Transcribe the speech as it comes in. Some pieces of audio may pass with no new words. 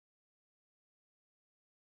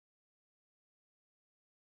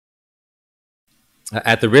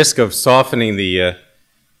At the risk of softening the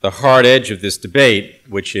hard edge of this debate,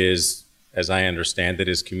 which is, as I understand it,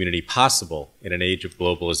 is community possible in an age of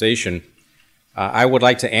globalization, I would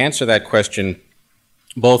like to answer that question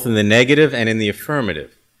both in the negative and in the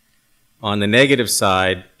affirmative. On the negative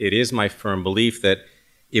side, it is my firm belief that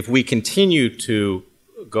if we continue to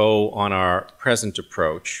go on our present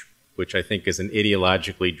approach, which I think is an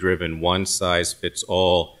ideologically driven,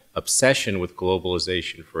 one-size-fits-all obsession with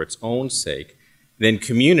globalization for its own sake, then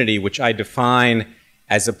community, which I define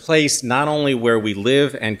as a place not only where we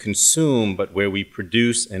live and consume, but where we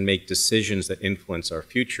produce and make decisions that influence our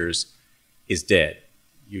futures, is dead.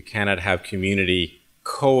 You cannot have community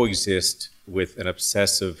coexist with an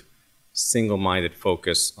obsessive, single-minded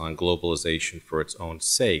focus on globalization for its own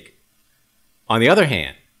sake. On the other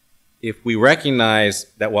hand, if we recognize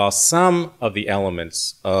that while some of the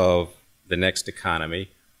elements of the next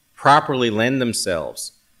economy properly lend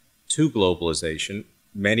themselves to globalization,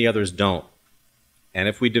 many others don't. And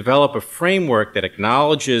if we develop a framework that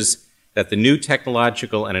acknowledges that the new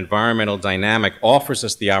technological and environmental dynamic offers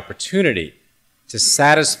us the opportunity to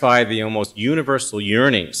satisfy the almost universal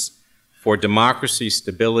yearnings for democracy,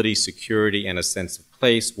 stability, security, and a sense of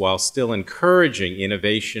place, while still encouraging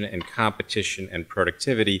innovation and competition and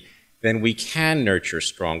productivity, then we can nurture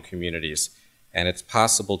strong communities. And it's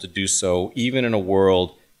possible to do so even in a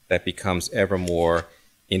world that becomes ever more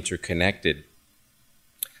interconnected.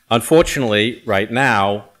 Unfortunately, right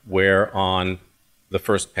now, we're on the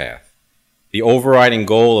first path. The overriding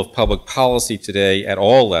goal of public policy today at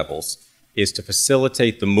all levels is to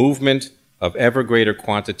facilitate the movement of ever greater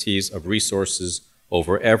quantities of resources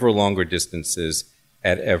over ever longer distances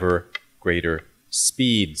at ever greater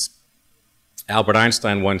speeds. Albert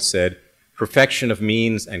Einstein once said, "Perfection of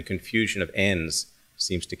means and confusion of ends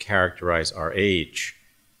seems to characterize our age."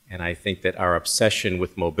 And I think that our obsession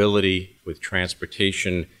with mobility, with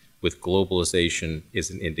transportation, with globalization is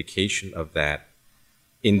an indication of that.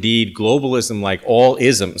 Indeed, globalism, like all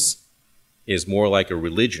isms, is more like a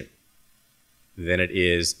religion than it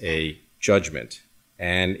is a judgment,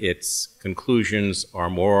 and its conclusions are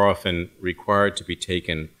more often required to be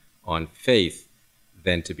taken on faith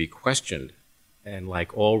than to be questioned. And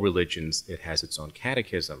like all religions, it has its own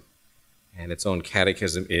catechism, and its own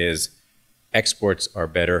catechism is exports are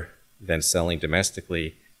better than selling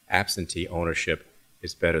domestically, absentee ownership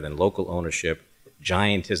is better than local ownership,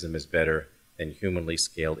 giantism is better than humanly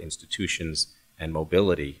scaled institutions, and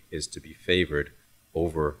mobility is to be favored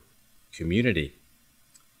over community.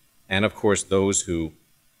 And of course, those who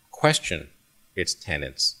question its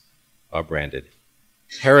tenets are branded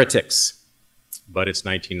heretics. But it's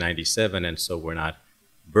 1997, and so we're not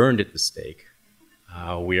burned at the stake.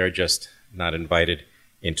 We are just not invited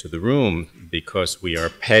into the room because we are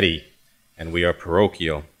petty, and we are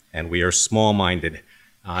parochial, and we are small-minded,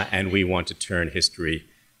 and we want to turn history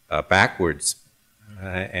backwards.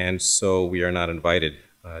 And so we are not invited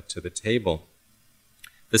to the table.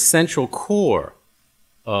 The central core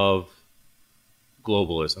of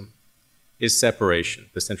globalism is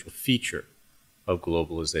separation. The central feature of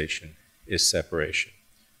globalization is separation.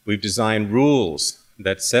 We've designed rules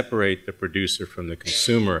that separate the producer from the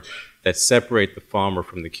consumer, that separate the farmer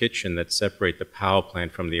from the kitchen, that separate the power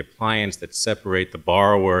plant from the appliance, that separate the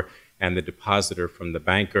borrower and the depositor from the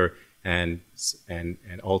banker, and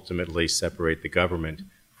ultimately separate the government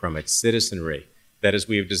from its citizenry. That is,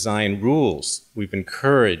 we have designed rules. We've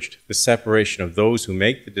encouraged the separation of those who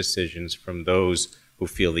make the decisions from those who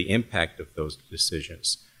feel the impact of those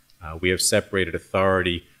decisions. We have separated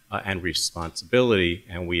authority and responsibility,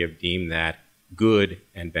 and we have deemed that good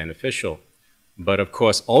and beneficial. But of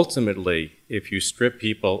course, ultimately, if you strip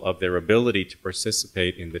people of their ability to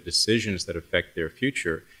participate in the decisions that affect their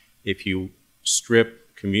future, if you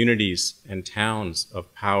strip communities and towns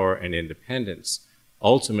of power and independence,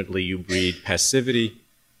 ultimately you breed passivity,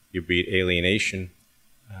 you breed alienation,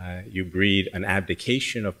 you breed an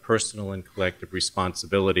abdication of personal and collective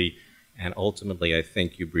responsibility, and ultimately I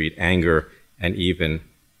think you breed anger and even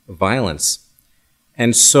violence.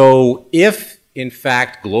 And so if, in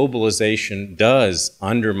fact, globalization does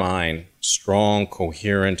undermine strong,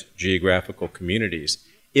 coherent geographical communities,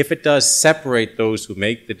 if it does separate those who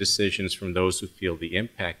make the decisions from those who feel the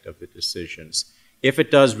impact of the decisions, if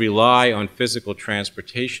it does rely on physical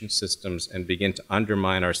transportation systems and begin to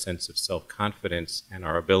undermine our sense of self-confidence and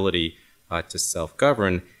our ability to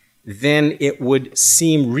self-govern, then it would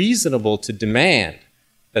seem reasonable to demand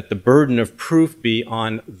that the burden of proof be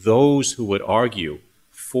on those who would argue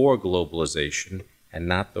for globalization and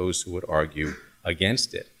not those who would argue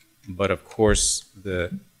against it. But of course,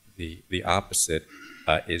 the opposite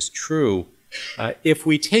is true. If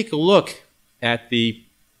we take a look at the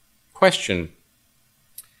question,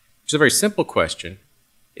 which is a very simple question,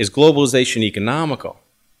 is globalization economical?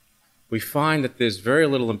 We find that there's very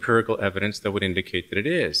little empirical evidence that would indicate that it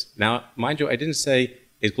is. Now, mind you, I didn't say,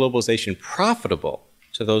 is globalization profitable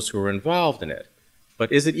to those who are involved in it?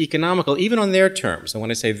 But is it economical, even on their terms? And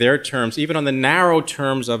when I say their terms, even on the narrow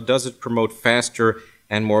terms of does it promote faster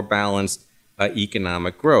and more balanced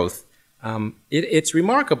economic growth? It's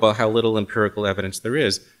remarkable how little empirical evidence there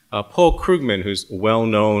is. Paul Krugman, who's a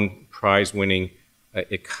well-known prize-winning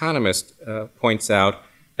economist, points out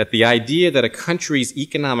that the idea that a country's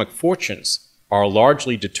economic fortunes are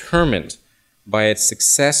largely determined by its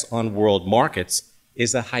success on world markets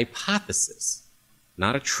is a hypothesis,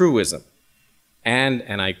 not a truism.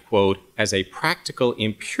 And I quote, as a practical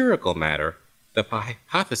empirical matter, the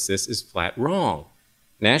hypothesis is flat wrong.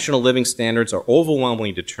 National living standards are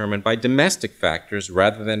overwhelmingly determined by domestic factors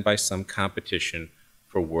rather than by some competition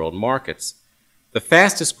for world markets. The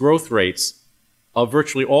fastest growth rates of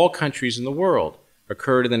virtually all countries in the world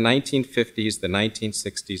occurred in the 1950s, the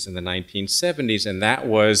 1960s, and the 1970s, and that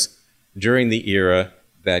was during the era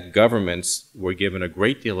that governments were given a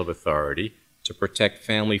great deal of authority to protect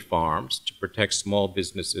family farms, to protect small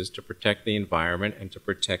businesses, to protect the environment, and to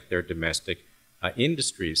protect their domestic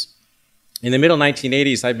industries. In the middle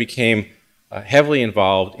 1980s, I became heavily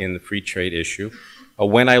involved in the free trade issue.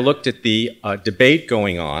 When I looked at the debate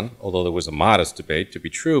going on, although there was a modest debate to be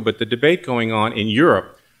true, but the debate going on in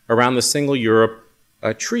Europe around the Single Europe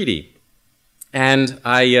Treaty. And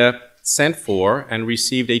I sent for and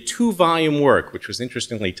received a 2-volume work, which was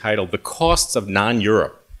interestingly titled The Costs of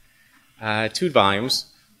Non-Europe. 2 volumes,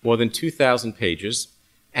 more than 2,000 pages.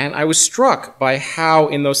 And I was struck by how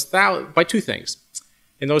in those by 2 things.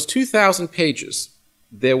 In those 2,000 pages,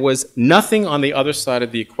 there was nothing on the other side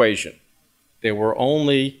of the equation. There were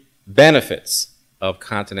only benefits of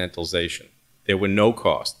continentalization. There were no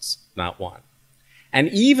costs, not one. And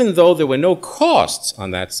even though there were no costs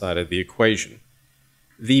on that side of the equation,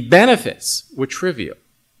 the benefits were trivial.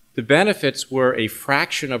 The benefits were a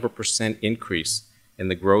fraction of a % increase in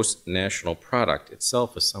the gross national product,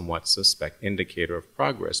 itself a somewhat suspect indicator of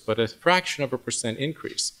progress, but a fraction of a %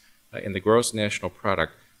 increase in the gross national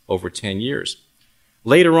product over 10 years.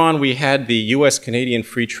 Later on, we had the U.S.-Canadian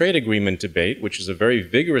Free Trade Agreement debate, which is a very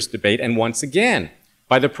vigorous debate, and once again,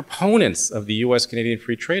 by the proponents of the U.S.-Canadian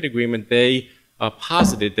Free Trade Agreement, they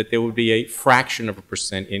posited that there would be a fraction of a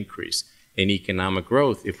 % increase in economic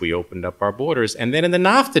growth if we opened up our borders. And then in the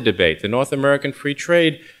NAFTA debate, the North American Free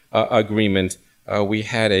Trade Agreement, we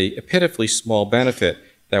had a pitifully small benefit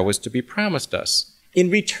that was to be promised us, in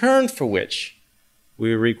return for which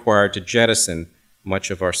we were required to jettison much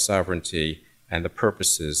of our sovereignty and the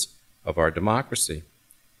purposes of our democracy.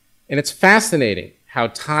 And it's fascinating how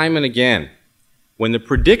time and again, when the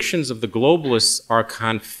predictions of the globalists are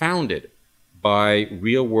confounded by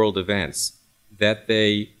real-world events, that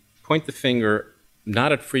they point the finger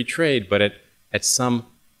not at free trade, but at some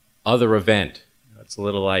other event. It's a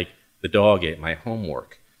little like the dog ate my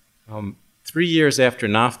homework. 3 years after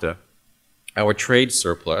NAFTA, our trade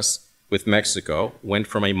surplus with Mexico went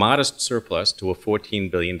from a modest surplus to a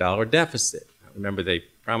 $14 billion deficit. Remember, they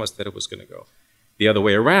promised that it was going to go the other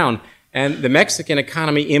way around. And the Mexican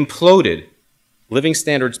economy imploded. Living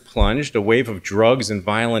standards plunged. A wave of drugs and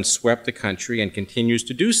violence swept the country and continues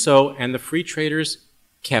to do so. And the free traders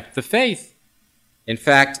kept the faith. In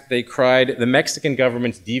fact, they cried, the Mexican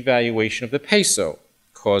government's devaluation of the peso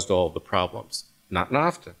caused all of the problems, not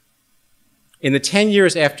NAFTA. In the 10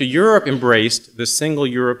 years after Europe embraced the single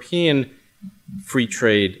European free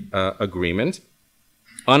trade agreement,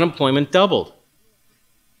 unemployment doubled.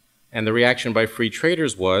 And the reaction by free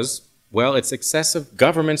traders was, well, it's excessive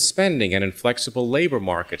government spending and inflexible labor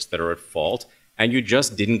markets that are at fault, and you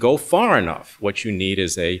just didn't go far enough. What you need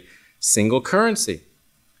is a single currency.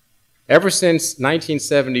 Ever since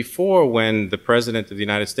 1974, when the President of the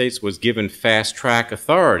United States was given fast-track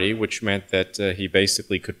authority, which meant that he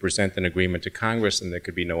basically could present an agreement to Congress and there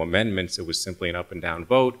could be no amendments, it was simply an up-and-down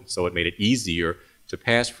vote, so it made it easier to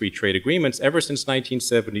pass free trade agreements. Ever since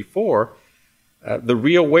 1974, the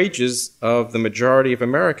real wages of the majority of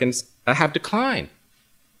Americans have declined.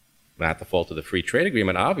 Not the fault of the free trade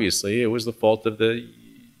agreement, obviously. It was the fault of the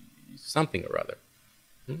something or other.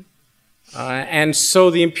 And so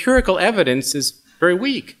the empirical evidence is very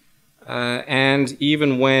weak. And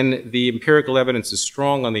even when the empirical evidence is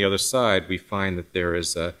strong on the other side, we find that there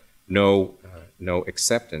is no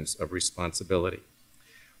acceptance of responsibility.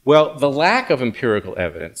 Well, the lack of empirical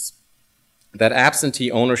evidence that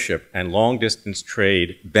absentee ownership and long-distance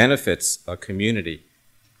trade benefits a community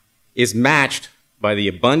is matched by the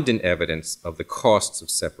abundant evidence of the costs of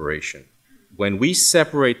separation. when we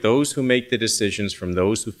separate those who make the decisions from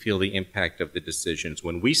those who feel the impact of the decisions,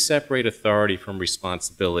 when we separate authority from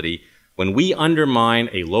responsibility, when we undermine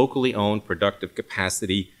a locally owned productive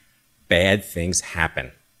capacity, bad things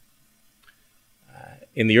happen.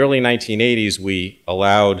 In the early 1980s, we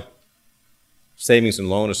allowed savings and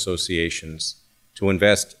loan associations to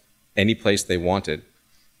invest any place they wanted.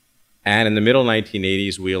 And in the middle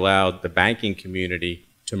 1980s, we allowed the banking community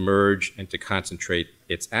to merge and to concentrate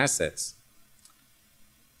its assets.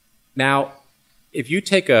 Now, if you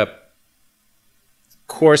take a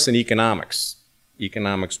course in economics,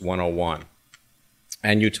 Economics 101,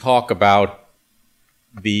 and you talk about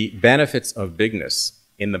the benefits of bigness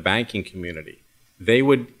in the banking community, they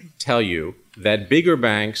would tell you that bigger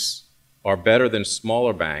banks are better than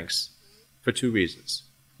smaller banks for two reasons.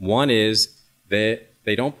 One is that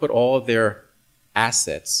they don't put all of their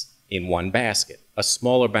assets in one basket. A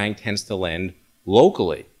smaller bank tends to lend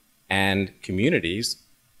locally, and communities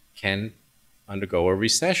can undergo a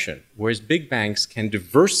recession, whereas big banks can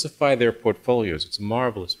diversify their portfolios. It's a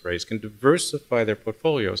marvelous phrase, can diversify their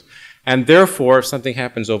portfolios. And therefore, if something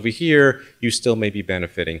happens over here, you still may be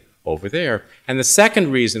benefiting over there. And the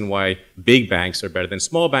second reason why big banks are better than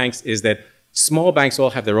small banks is that small banks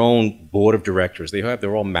all have their own board of directors. They have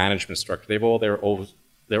their own management structure. They have all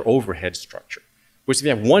their overhead structure. Whereas if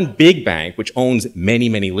you have one big bank which owns many,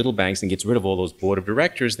 many little banks and gets rid of all those board of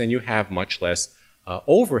directors, then you have much less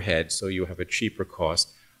overhead, so you have a cheaper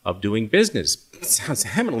cost of doing business. It sounds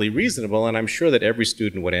eminently reasonable, and I'm sure that every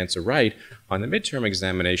student would answer right on the midterm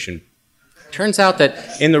examination. Turns out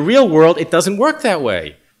that in the real world, it doesn't work that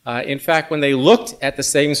way. In fact, when they looked at the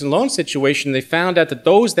savings and loan situation, they found out that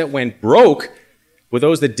those that went broke were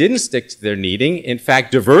those that didn't stick to their needing, in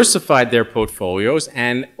fact, diversified their portfolios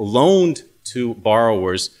and loaned to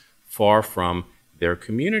borrowers far from their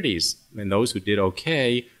communities. And those who did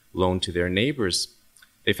okay loaned to their neighbors.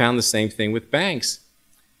 They found the same thing with banks.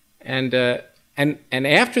 And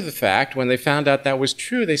after the fact, when they found out that was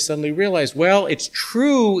true, they suddenly realized, well, it's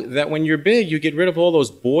true that when you're big, you get rid of all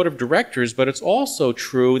those board of directors, but it's also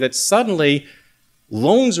true that suddenly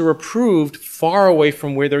loans are approved far away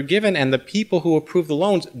from where they're given, and the people who approve the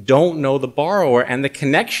loans don't know the borrower, and the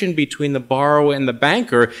connection between the borrower and the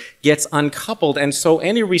banker gets uncoupled, and so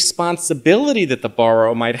any responsibility that the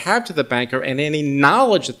borrower might have to the banker and any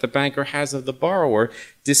knowledge that the banker has of the borrower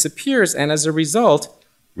disappears, and as a result,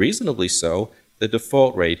 reasonably so, the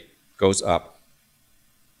default rate goes up.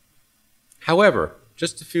 However,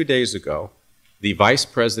 just a few days ago, the vice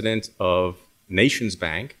president of Nations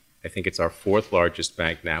Bank, I think it's our fourth largest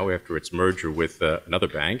bank now after its merger with another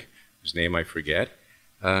bank, whose name I forget,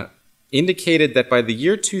 indicated that by the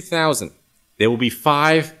year 2000, there will be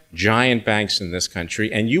 5 giant banks in this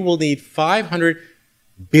country, and you will need $500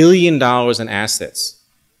 billion in assets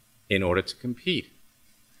in order to compete.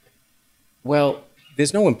 Well,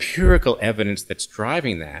 there's no empirical evidence that's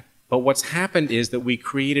driving that, but what's happened is that we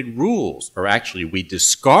created rules, or actually we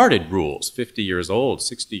discarded rules, 50 years old,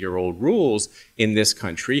 60-year-old rules in this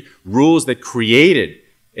country, rules that created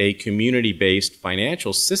a community-based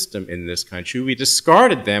financial system in this country. We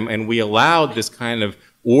discarded them and we allowed this kind of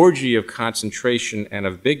orgy of concentration and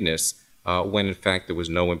of bigness when in fact there was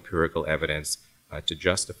no empirical evidence to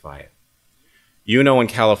justify it. You know in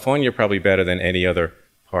California, probably better than any other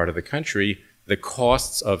part of the country, the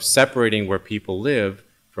costs of separating where people live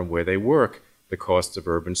from where they work, the costs of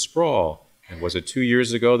urban sprawl. And was it 2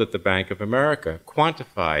 years ago that the Bank of America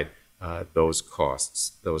quantified those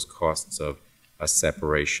costs of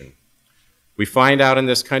separation? We find out in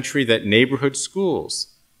this country that neighborhood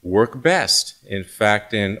schools work best. In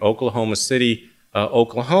fact, in Oklahoma City,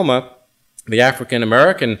 Oklahoma, the African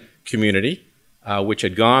American community, which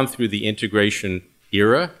had gone through the integration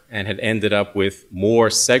era and had ended up with more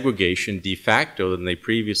segregation de facto than they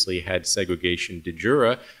previously had segregation de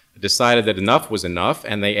jure, decided that enough was enough,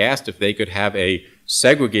 and they asked if they could have a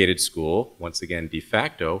segregated school, once again de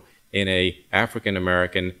facto, in a African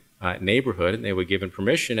American neighborhood, and they were given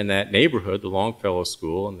permission in that neighborhood, the Longfellow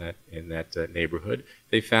School in that neighborhood.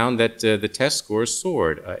 They found that the test scores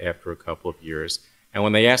soared after a couple of years. And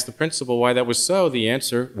when they asked the principal why that was so, the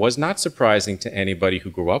answer was not surprising to anybody who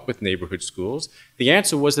grew up with neighborhood schools. The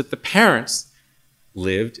answer was that the parents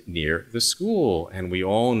lived near the school. And we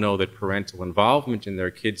all know that parental involvement in their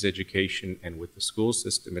kids' education and with the school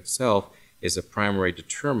system itself is a primary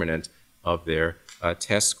determinant of their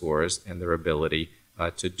test scores and their ability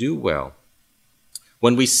to do well.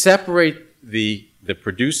 When we separate the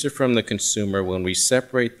producer from the consumer, when we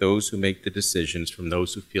separate those who make the decisions from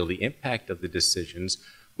those who feel the impact of the decisions,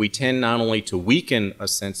 we tend not only to weaken a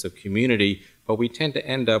sense of community, but we tend to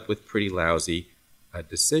end up with pretty lousy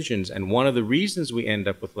decisions. And one of the reasons we end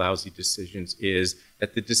up with lousy decisions is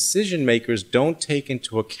that the decision makers don't take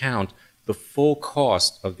into account the full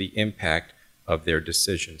cost of the impact of their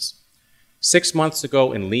decisions. 6 months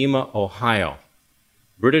ago in Lima, Ohio,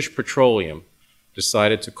 British Petroleum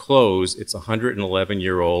decided to close its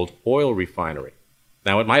 111-year-old oil refinery.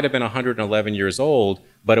 Now, it might have been 111 years old,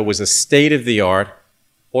 but it was a state-of-the-art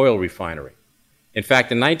oil refinery. In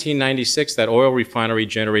fact, in 1996, that oil refinery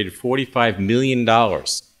generated $45 million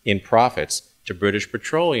in profits to British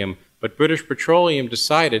Petroleum, but British Petroleum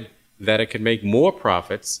decided that it could make more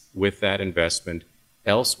profits with that investment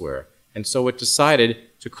elsewhere. And so it decided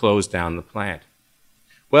to close down the plant.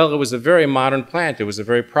 Well, it was a very modern plant. It was a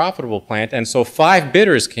very profitable plant. And so 5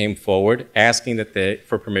 bidders came forward asking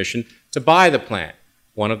for permission to buy the plant,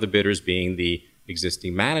 one of the bidders being the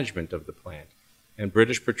existing management of the plant. And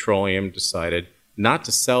British Petroleum decided not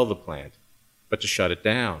to sell the plant, but to shut it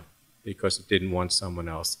down because it didn't want someone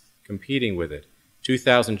else competing with it.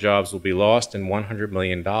 2,000 jobs will be lost and $100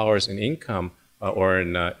 million in income or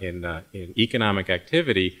in economic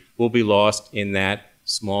activity will be lost in that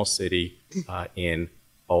small city in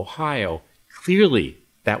Ohio. Clearly,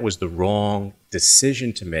 that was the wrong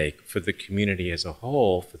decision to make for the community as a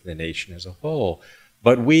whole, for the nation as a whole.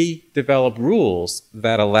 But we developed rules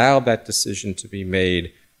that allowed that decision to be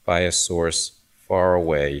made by a source far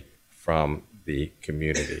away from the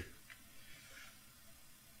community.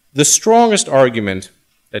 The strongest argument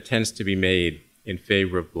that tends to be made in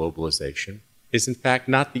favor of globalization is in fact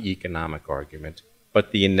not the economic argument,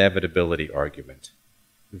 but the inevitability argument.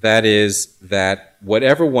 That is that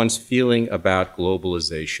whatever one's feeling about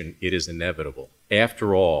globalization, it is inevitable.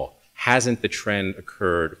 After all, hasn't the trend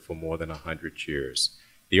occurred for more than 100 years?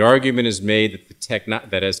 The argument is made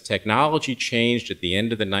that as technology changed at the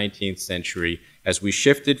end of the 19th century, as we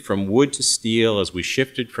shifted from wood to steel, as we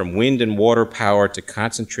shifted from wind and water power to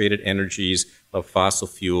concentrated energies of fossil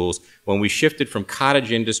fuels, when we shifted from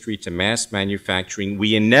cottage industry to mass manufacturing,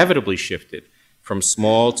 we inevitably shifted from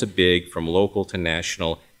small to big, from local to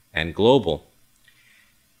national and global.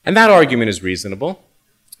 And that argument is reasonable.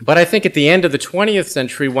 But I think at the end of the 20th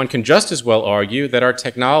century, one can just as well argue that our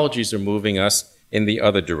technologies are moving us in the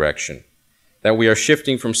other direction, that we are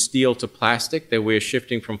shifting from steel to plastic, that we are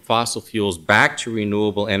shifting from fossil fuels back to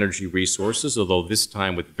renewable energy resources, although this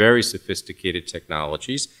time with very sophisticated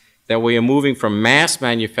technologies, that we are moving from mass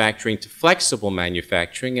manufacturing to flexible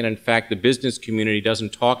manufacturing, and in fact the business community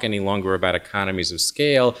doesn't talk any longer about economies of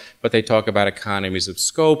scale, but they talk about economies of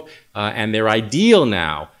scope, and their ideal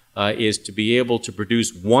now is to be able to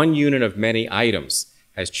produce one unit of many items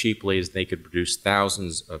as cheaply as they could produce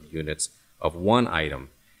thousands of units of one item.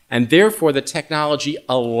 And therefore, the technology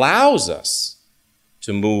allows us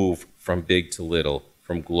to move from big to little,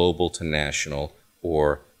 from global to national,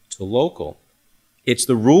 or to local. It's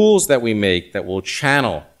the rules that we make that will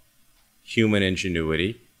channel human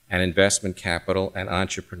ingenuity and investment capital and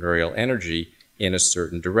entrepreneurial energy in a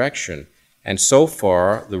certain direction. And so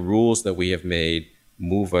far, the rules that we have made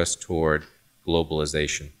move us toward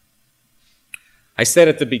globalization. I said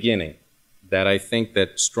at the beginning that I think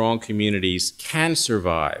that strong communities can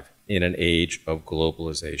survive in an age of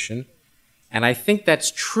globalization. And I think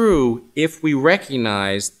that's true if we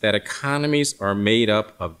recognize that economies are made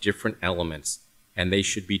up of different elements and they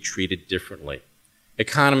should be treated differently.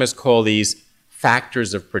 Economists call these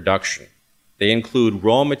factors of production. They include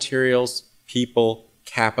raw materials, people,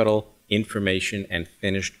 capital, information, and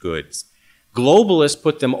finished goods. Globalists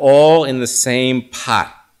put them all in the same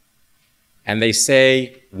pot. And they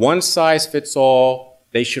say, one size fits all,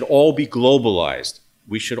 they should all be globalized.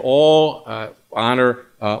 We should all honor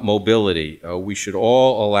mobility. We should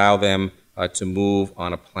all allow them to move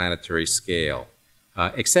on a planetary scale,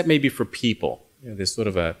 except maybe for people. You know, there's sort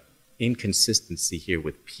of an inconsistency here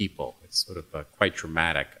with people. It's sort of quite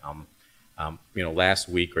dramatic. You know, last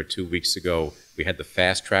week or 2 weeks ago, we had the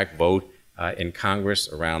fast-track vote in Congress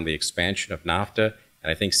around the expansion of NAFTA,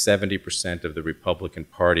 and I think 70% of the Republican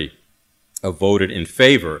Party voted in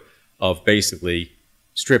favor of basically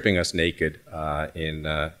stripping us naked in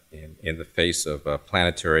the face of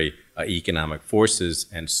planetary economic forces,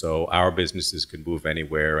 and so our businesses could move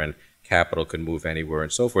anywhere and capital can move anywhere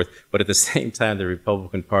and so forth. But at the same time, the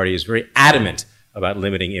Republican Party is very adamant about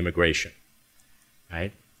limiting immigration,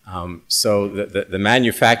 right? So the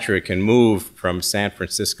manufacturer can move from San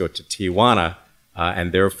Francisco to Tijuana,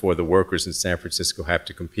 and therefore the workers in San Francisco have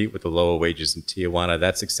to compete with the lower wages in Tijuana.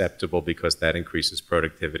 That's acceptable because that increases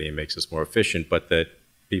productivity and makes us more efficient, but the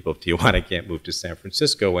people of Tijuana can't move to San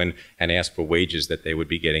Francisco and ask for wages that they would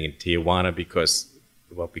be getting in Tijuana because,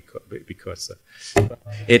 well, because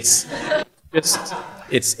it's just,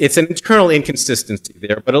 it's an internal inconsistency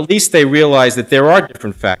there, but at least they realize that there are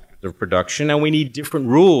different factors of production, and we need different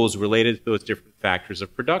rules related to those different factors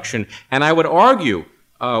of production. And I would argue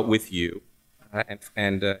with you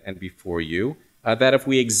and before you that if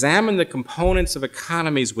we examine the components of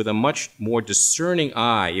economies with a much more discerning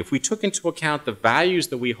eye, if we took into account the values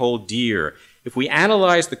that we hold dear, if we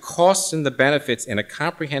analyze the costs and the benefits in a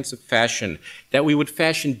comprehensive fashion, that we would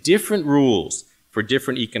fashion different rules for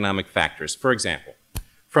different economic factors. For example,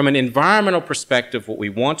 from an environmental perspective, what we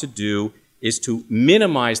want to do is to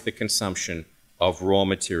minimize the consumption of raw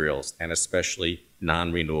materials, and especially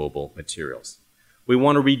non-renewable materials. We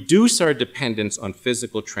want to reduce our dependence on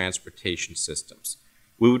physical transportation systems.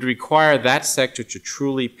 We would require that sector to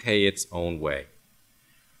truly pay its own way.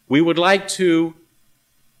 We would like to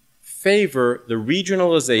favor the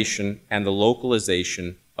regionalization and the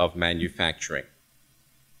localization of manufacturing.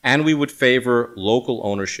 And we would favor local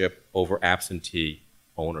ownership over absentee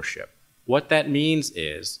ownership. What that means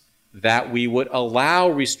is that we would allow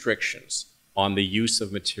restrictions on the use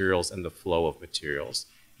of materials and the flow of materials,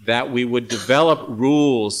 that we would develop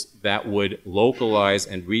rules that would localize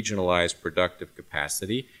and regionalize productive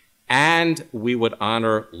capacity, and we would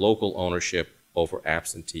honor local ownership over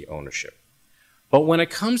absentee ownership. But when it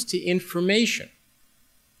comes to information,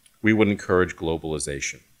 we would encourage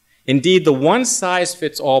globalization. Indeed, the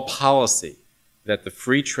one-size-fits-all policy that the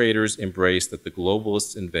free traders embrace, that the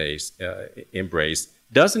globalists embrace,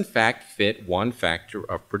 does in fact fit one factor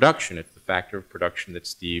of production. It's the factor of production that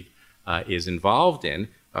Steve is involved in,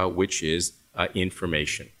 which is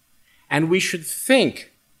information. And we should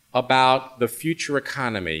think about the future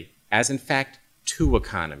economy as in fact two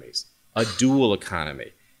economies, a dual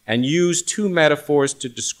economy, and use two metaphors to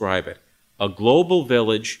describe it: a global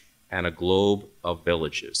village and a globe of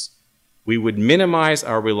villages. We would minimize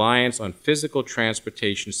our reliance on physical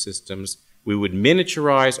transportation systems, we would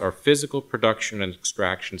miniaturize our physical production and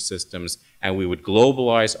extraction systems, and we would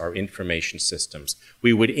globalize our information systems.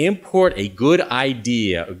 We would import a good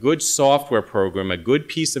idea, a good software program, a good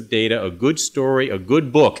piece of data, a good story, a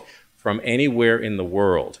good book from anywhere in the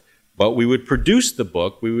world. But we would produce the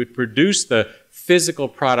book, we would produce the physical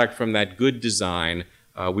product from that good design,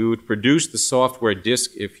 we would produce the software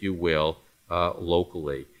disk, if you will,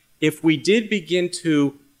 locally. If we did begin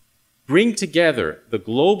to bring together the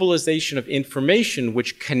globalization of information,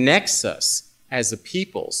 which connects us as a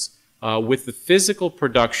peoples with the physical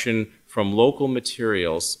production from local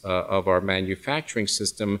materials of our manufacturing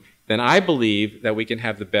system, then I believe that we can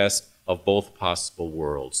have the best of both possible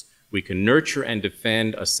worlds. We can nurture and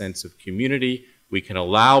defend a sense of community. We can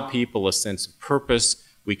allow people a sense of purpose.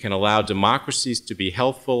 We can allow democracies to be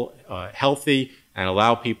healthy, and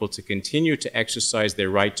allow people to continue to exercise their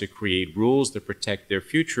right to create rules that protect their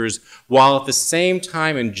futures, while at the same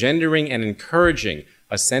time engendering and encouraging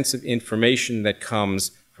a sense of information that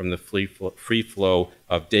comes from the free flow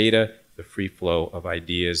of data, the free flow of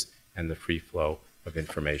ideas, and the free flow of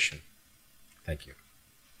information. Thank you.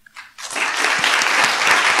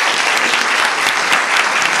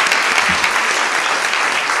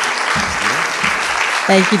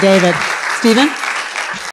 Thank you, David. Stephen?